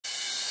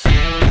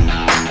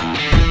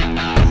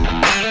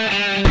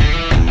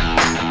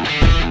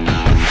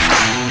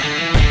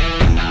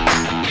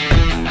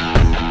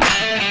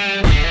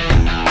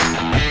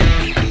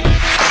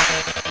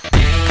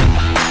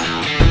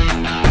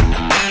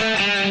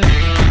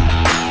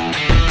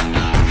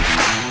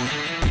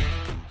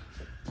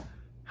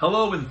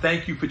Hello and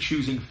thank you for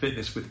choosing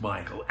Fitness with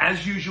Michael.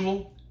 As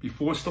usual,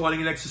 before starting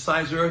an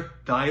exercise or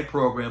diet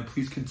program,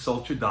 please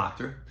consult your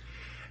doctor.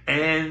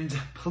 And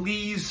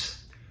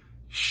please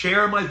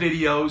share my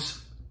videos,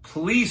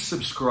 please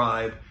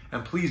subscribe,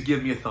 and please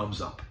give me a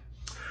thumbs up.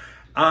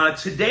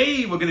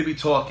 Today we're going to be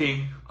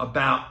talking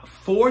about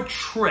 4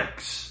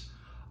 tricks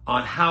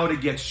on how to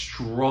get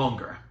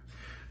stronger.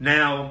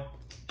 Now,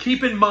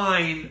 keep in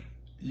mind,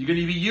 you're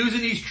going to be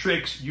using these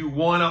tricks. You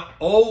want to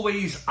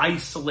always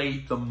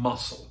isolate the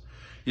muscle.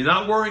 You're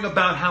not worrying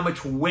about how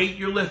much weight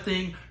you're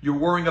lifting. You're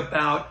worrying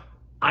about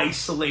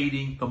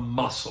isolating the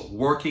muscle,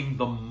 working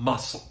the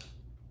muscle.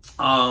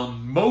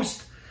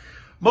 Most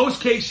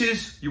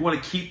cases, you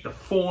want to keep the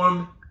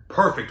form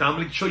perfect. I'm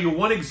going to show you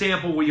one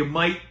example where you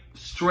might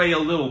stray a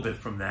little bit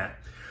from that.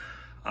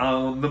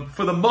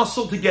 For the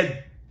muscle to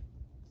get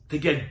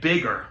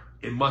bigger,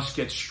 it must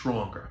get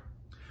stronger.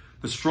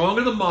 The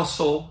stronger the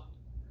muscle,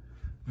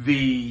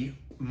 the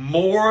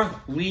more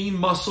lean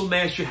muscle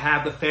mass you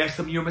have, the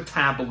faster your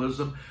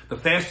metabolism. The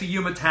faster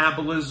your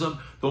metabolism,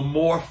 the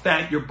more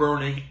fat you're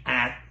burning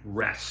at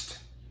rest.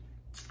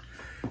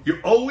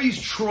 You're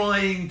always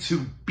trying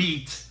to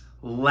beat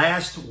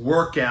last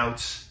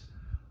workout's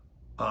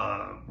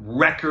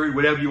record,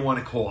 whatever you want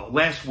to call it,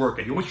 last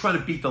workout. You're always trying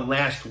to beat the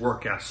last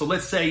workout. So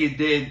let's say you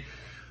did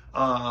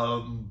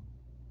 10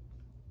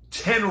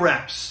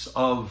 reps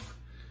of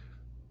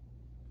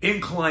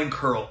incline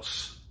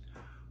curls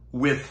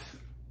with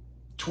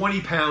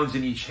 20 pounds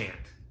in each hand.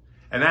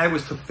 And that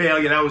was to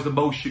failure. That was the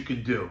most you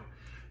could do.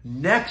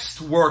 Next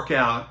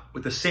workout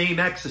with the same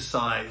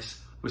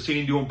exercise, we're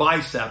seeing doing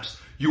biceps,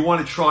 you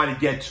want to try to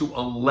get to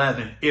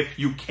 11 if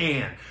you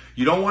can.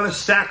 You don't want to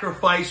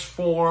sacrifice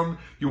form.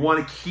 You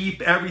want to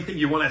keep everything.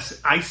 You want to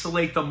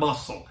isolate the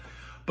muscle.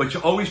 But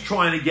you're always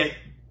trying to get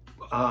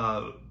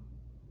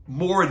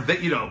more,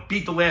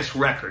 beat the last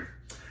record.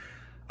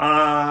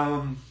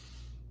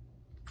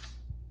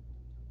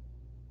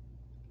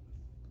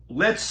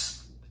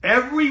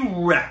 Every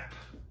rep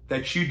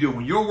that you do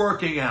when you're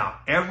working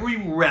out, every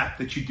rep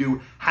that you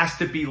do has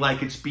to be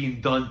like it's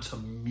being done to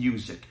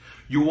music.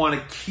 You want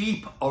to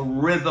keep a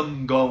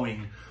rhythm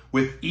going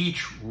with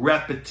each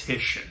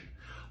repetition.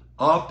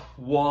 Up,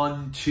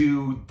 1,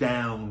 2,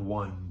 down,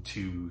 1,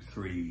 2,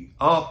 3.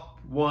 Up,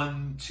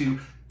 1, 2,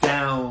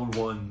 down,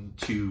 1,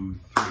 2,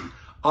 3.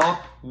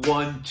 Up,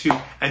 1, 2,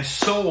 and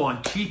so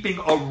on, keeping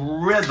a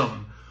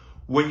rhythm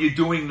when you're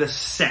doing the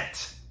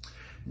set.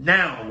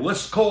 Now,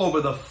 let's go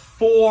over the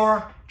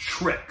 4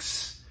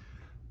 tricks.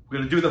 We're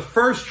going to do the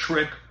first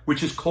trick,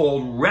 which is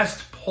called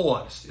rest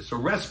pause. It's a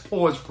rest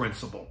pause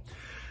principle.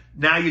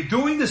 Now, you're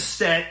doing the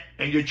set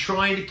and you're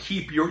trying to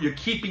keep you're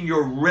keeping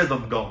your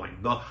rhythm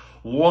going. The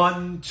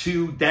 1,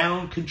 2,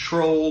 down,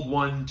 controlled,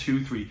 1,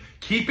 2, 3.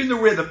 Keeping the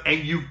rhythm,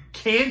 and you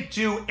can't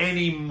do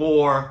any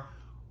more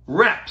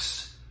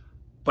reps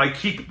by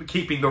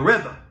keeping the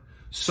rhythm.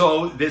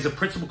 So there's a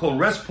principle called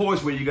rest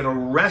pause where you're going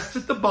to rest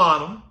at the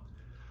bottom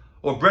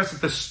or rest at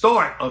the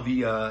start of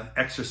the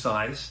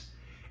exercise,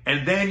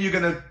 and then you're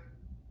going to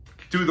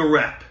do the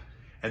rep.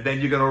 And then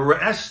you're going to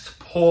rest,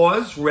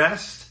 pause,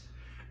 rest,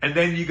 and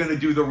then you're going to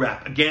do the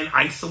rep. Again,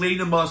 isolating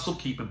the muscle,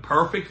 keeping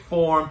perfect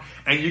form,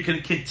 and you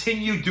can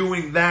continue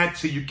doing that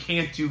till you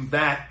can't do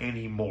that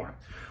anymore.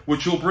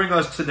 Which will bring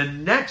us to the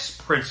next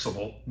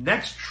principle,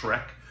 next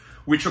trick,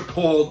 which are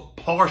called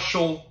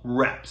partial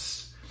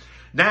reps.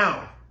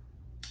 Now,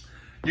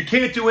 you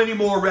can't do any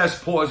more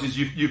rest pauses.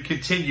 You've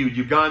continued.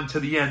 You've gone to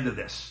the end of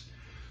this.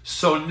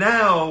 So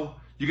now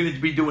you're going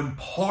to be doing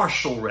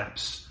partial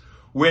reps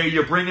where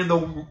you're bringing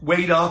the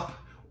weight up,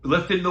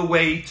 lifting the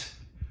weight,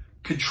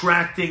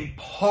 contracting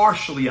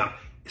partially up,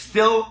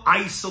 still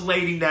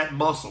isolating that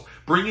muscle,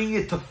 bringing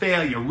it to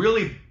failure,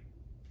 really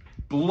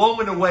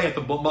blowing away at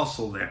the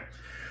muscle there.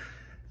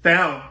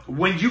 Now,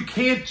 when you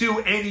can't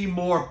do any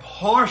more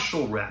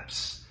partial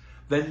reps,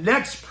 the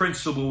next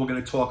principle we're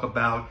going to talk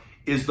about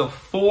is the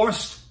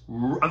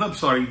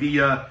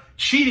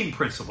cheating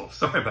principle.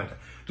 Sorry about that.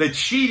 The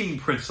cheating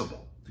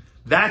principle.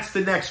 That's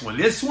the next one.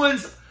 This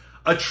one's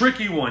a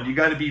tricky one. You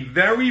got to be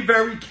very,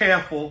 very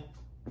careful.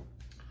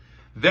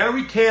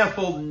 Very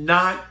careful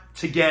not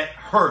to get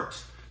hurt.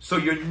 So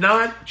you're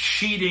not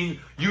cheating,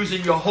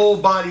 using your whole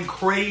body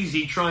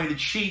crazy, trying to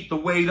cheat the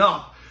weight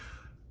up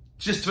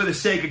just for the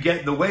sake of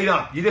getting the weight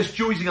up. You're just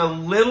using a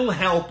little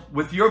help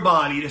with your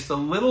body, just a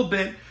little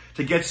bit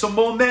to get some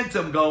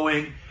momentum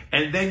going,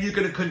 and then you're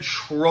going to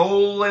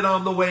control it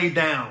on the way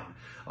down.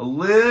 A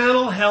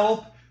little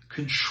help,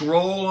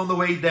 control on the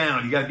way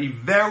down. You got to be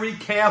very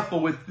careful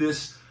with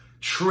this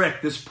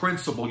trick, this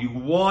principle. You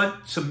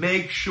want to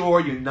make sure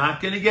you're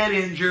not going to get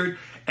injured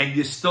and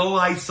you're still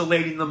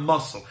isolating the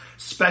muscle,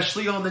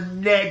 especially on the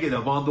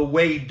negative, on the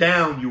way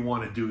down. You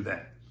want to do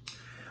that.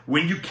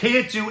 When you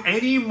can't do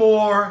any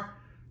more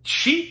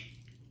cheat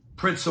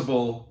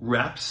principle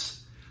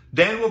reps,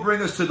 then we'll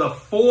bring us to the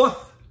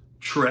 4th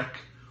trick,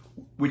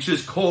 which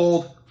is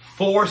called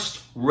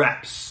forced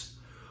reps.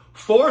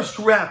 Forced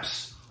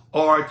reps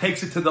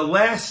takes it to the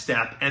last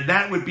step, and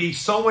that would be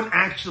someone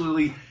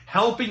actually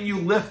helping you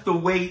lift the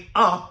weight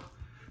up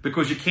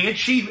because you can't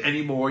cheat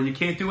anymore. You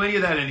can't do any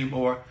of that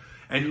anymore.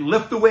 And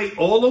lift the weight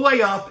all the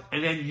way up,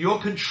 and then you're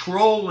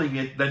controlling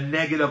it, the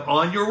negative,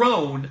 on your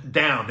own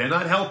down. They're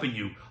not helping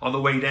you on the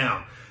way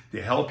down.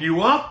 They help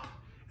you up,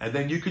 and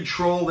then you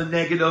control the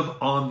negative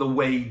on the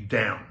way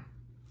down.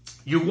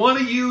 You want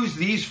to use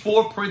these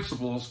 4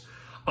 principles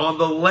on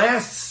the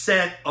last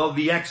set of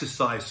the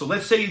exercise. So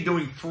let's say you're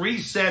doing 3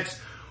 sets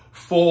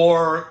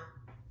for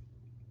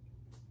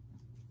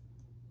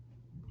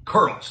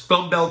curls,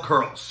 dumbbell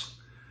curls.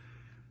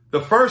 The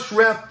first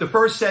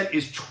set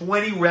is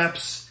 20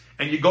 reps,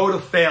 and you go to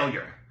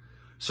failure.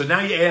 So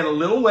now you add a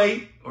little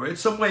weight, or add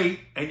some weight,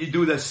 and you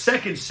do the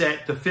second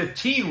set to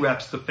 15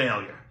 reps to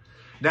failure.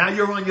 Now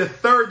you're on your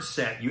 3rd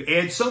set. You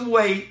add some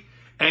weight,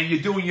 and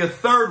you're doing your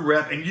 3rd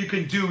rep, and you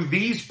can do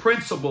these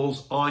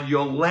principles on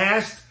your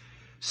last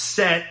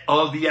set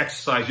of the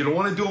exercise. You don't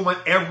want to do them on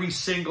every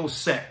single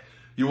set.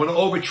 You don't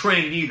want to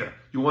overtrain either.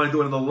 You want to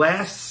do it on the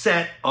last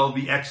set of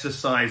the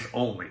exercise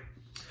only.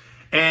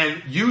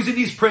 And using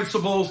these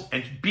principles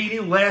and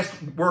beating last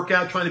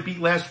workout, trying to beat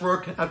last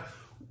workout,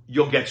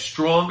 you'll get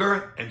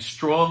stronger and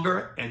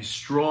stronger and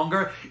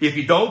stronger. If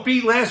you don't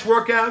beat last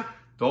workout,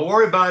 don't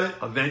worry about it.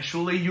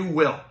 Eventually you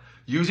will.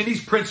 Using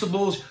these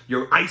principles,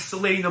 you're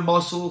isolating the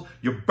muscle,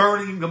 you're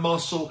burning the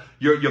muscle,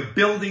 you're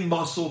building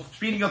muscle,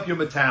 speeding up your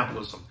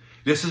metabolism.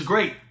 This is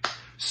great.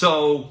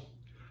 So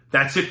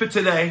that's it for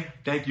today.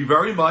 Thank you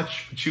very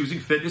much for choosing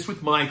Fitness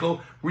with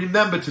Michael.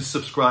 Remember to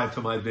subscribe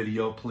to my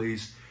video,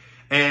 please,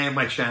 and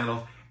my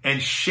channel,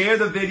 and share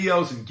the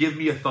videos and give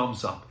me a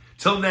thumbs up.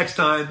 Till next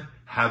time,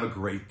 have a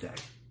great day.